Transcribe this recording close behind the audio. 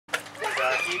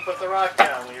Mikey, put the rock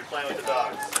down when you're playing with the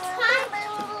dogs.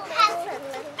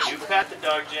 You pat the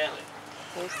dog gently.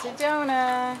 Here's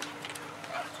Sedona.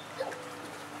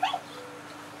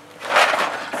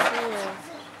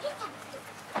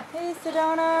 Hey,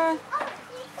 Sedona.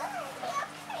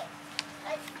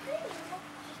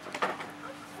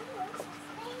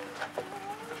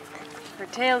 Her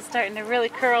tail's starting to really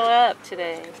curl up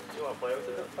today. You want to play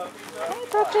with the puppy? Hey,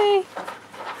 puppy.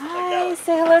 Hi,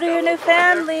 say hello to your new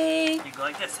family. You go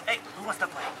like this. Hey, who wants to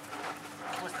play?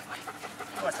 Who wants to play?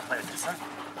 Who wants to play with this, huh?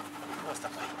 Who wants to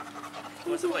play? Who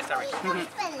wants to play, sorry? Who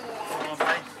wants to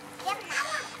play?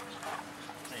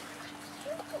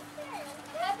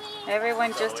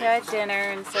 Everyone just had dinner,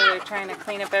 and so they're trying to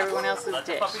clean up everyone else's Let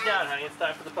dish. the puppy down, honey. It's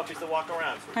time for the puppies to walk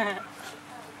around.